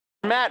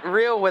Matt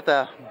Reel with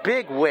a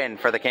big win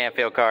for the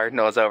Canfield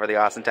Cardinals over the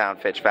Austintown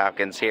Fitch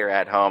Falcons here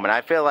at home. And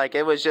I feel like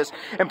it was just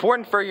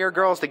important for your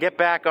girls to get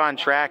back on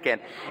track. And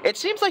it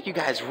seems like you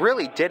guys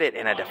really did it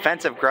in a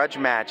defensive grudge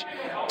match.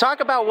 Talk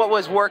about what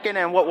was working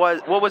and what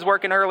was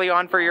working early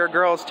on for your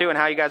girls, too, and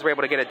how you guys were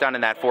able to get it done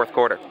in that fourth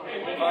quarter.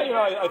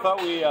 I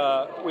thought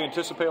we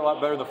anticipated a lot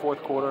better in the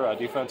fourth quarter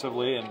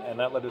defensively, and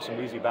that led to some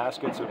easy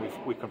baskets, and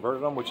we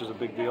converted them, which is a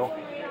big deal.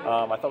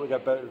 I thought we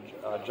got a better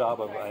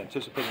job of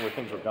anticipating where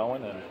things were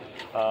going, and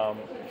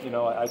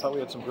I thought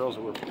we had some girls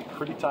that were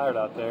pretty tired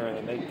out there,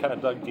 and they kind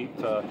of dug deep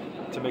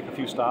to make a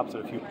few stops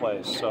at a few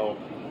plays. So.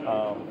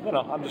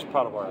 I'm just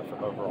proud of our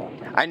effort overall.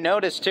 I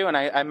noticed, too, and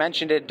I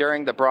mentioned it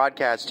during the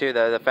broadcast, too,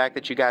 the fact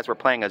that you guys were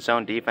playing a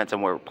zone defense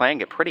and were playing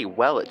it pretty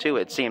well, too,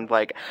 it seemed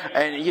like.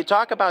 And you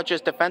talk about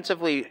just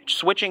defensively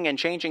switching and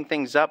changing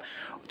things up.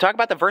 Talk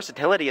about the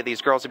versatility of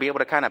these girls to be able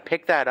to kind of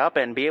pick that up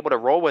and be able to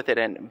roll with it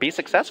and be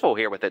successful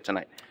here with it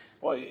tonight.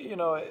 Well,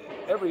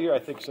 every year I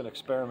think it's an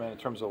experiment in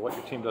terms of what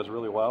your team does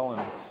really well,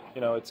 and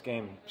it's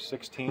game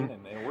 16,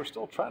 and we're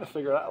still trying to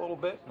figure it out a little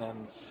bit,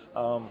 and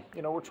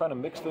we're trying to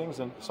mix things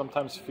and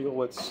sometimes feel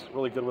what's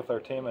really good with our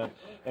team,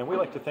 and we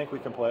like to think we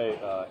can play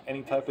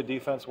any type of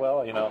defense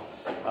well.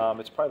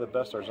 It's probably the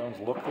best our zones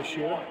look this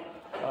year,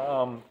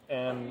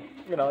 and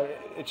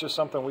it's just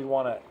something we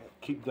want to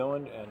keep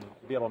doing and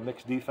be able to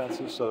mix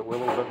defenses so that we're a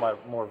little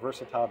bit more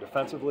versatile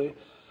defensively.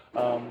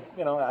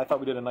 I thought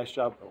we did a nice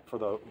job for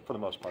the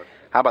most part.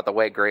 How about the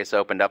way Grace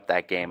opened up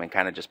that game and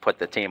kind of just put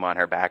the team on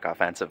her back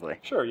offensively?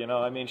 Sure,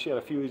 she had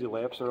a few easy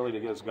layups early to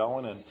get us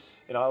going, and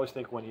I always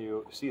think when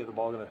you see the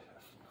ball going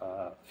to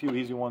a few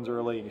easy ones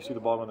early, and you see the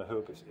ball in the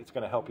hoop, it's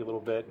going to help you a little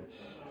bit.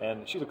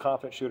 And she's a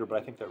confident shooter,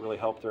 but I think that really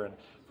helped her. And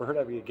for her to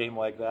have a game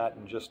like that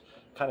and just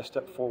kind of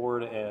step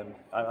forward, and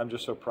I'm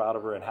just so proud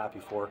of her and happy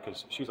for her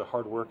because she's a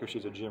hard worker,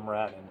 she's a gym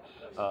rat,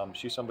 and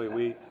she's somebody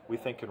we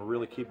think can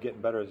really keep getting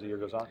better as the year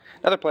goes on.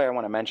 Another player I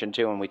want to mention,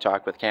 too, when we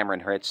talked with Cameron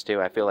Hritz, too,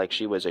 I feel like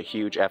she was a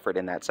huge effort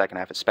in that second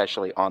half,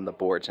 especially on the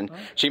boards. And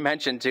she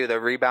mentioned, too, the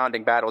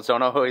rebounding battles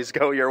don't always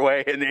go your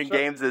way in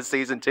games this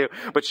season, too.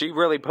 But she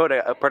really put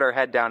her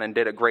head down and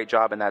did a great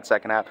job in that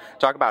second half.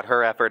 Talk about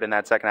her effort in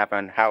that second half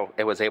and how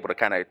it was able to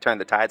kind of turn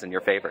the tides in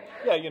your favor.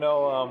 Yeah,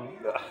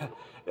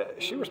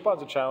 she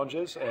responds to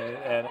challenges,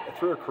 and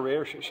through her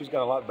career, she's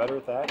gotten a lot better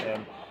at that.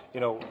 And,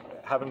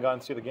 having gone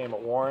to see the game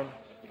at Warren,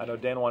 I know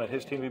Dan wanted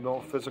his team to be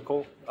more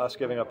physical. Us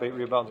giving up 8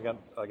 rebounds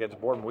against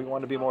Boardman, we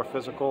wanted to be more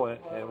physical,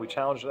 and we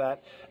challenged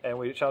that, and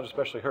we challenged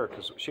especially her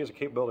because she has a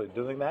capability of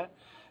doing that.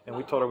 And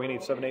we told her we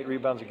need 7 to 8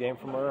 rebounds a game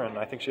from her, and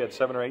I think she had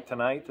 7 or 8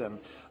 tonight. And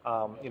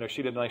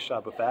she did a nice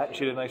job with that.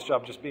 She did a nice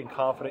job just being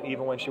confident,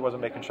 even when she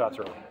wasn't making shots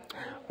early.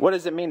 What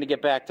does it mean to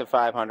get back to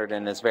 500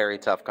 in this very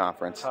tough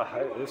conference?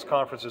 This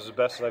conference is the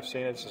best that I've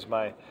seen it. This is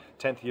my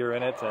 10th year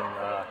in it,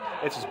 and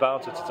it's as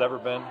balanced as it's ever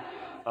been.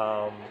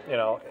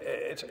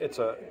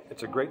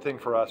 It's a great thing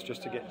for us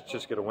just to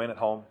get a win at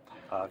home.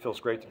 It feels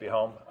great to be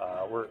home.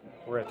 We're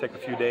going to take a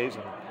few days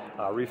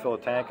and refill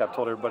the tank. I've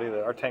told everybody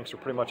that our tanks are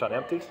pretty much on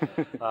empty,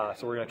 so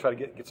we're going to try to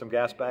get some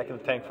gas back in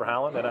the tank for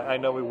Howland, and I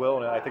know we will.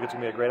 And I think it's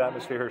going to be a great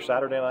atmosphere here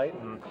Saturday night,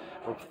 and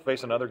we're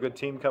facing another good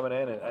team coming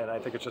in, and I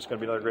think it's just going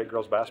to be another great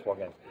girls basketball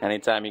game.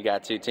 Anytime you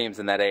got 2 teams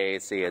in that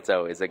AAC, it's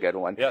always a good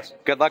one. Yes.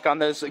 Good luck on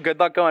this. Good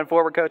luck going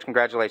forward, Coach.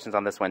 Congratulations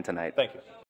on this win tonight. Thank you.